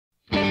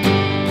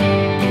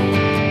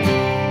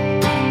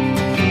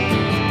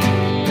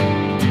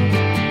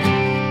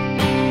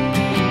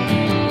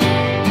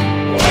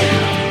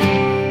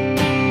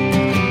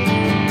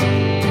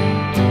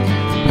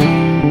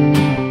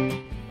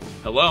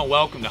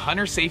welcome to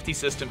Hunter Safety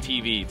System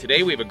TV.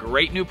 Today we have a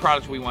great new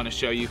product we want to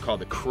show you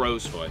called the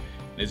Crow's Foot.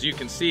 And as you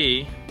can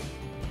see,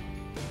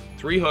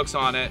 3 hooks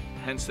on it,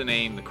 hence the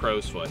name, the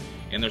Crow's Foot.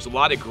 And there's a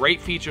lot of great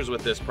features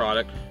with this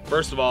product.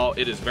 First of all,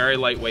 it is very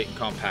lightweight and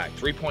compact.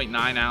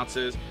 3.9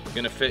 ounces,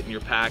 gonna fit in your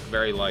pack,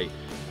 very light.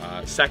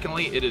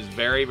 Secondly, it is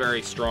very,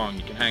 very strong.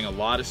 You can hang a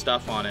lot of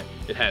stuff on it.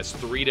 It has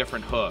 3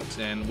 different hooks.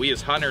 And we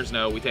as hunters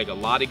know we take a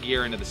lot of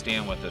gear into the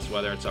stand with us,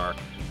 whether it's our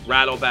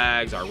rattle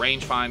bags, our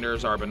range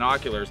finders, our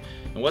binoculars.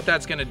 And what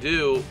that's gonna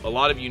do, a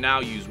lot of you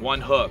now use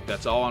 1 hook,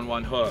 that's all on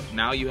 1 hook.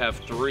 Now you have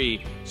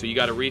 3, so you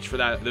gotta reach for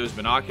those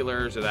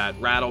binoculars or that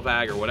rattle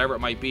bag or whatever it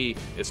might be.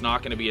 It's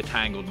not gonna be a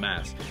tangled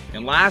mess.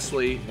 And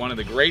lastly, one of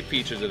the great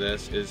features of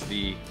this is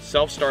the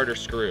self-starter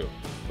screw,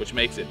 which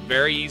makes it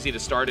very easy to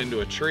start into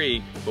a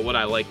tree. But what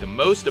I like the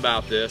most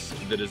about this,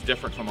 that is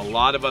different from a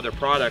lot of other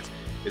products,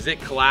 is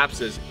it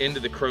collapses into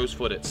the Crow's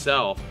Foot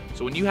itself.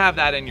 So when you have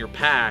that in your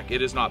pack,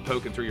 it is not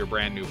poking through your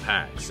brand new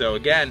pack. So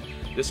again,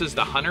 this is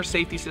the Hunter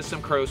Safety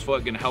System Crow's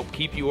Foot, gonna help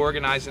keep you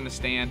organized in the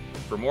stand.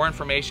 For more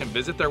information,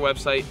 visit their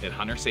website at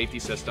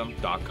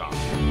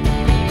huntersafetysystem.com.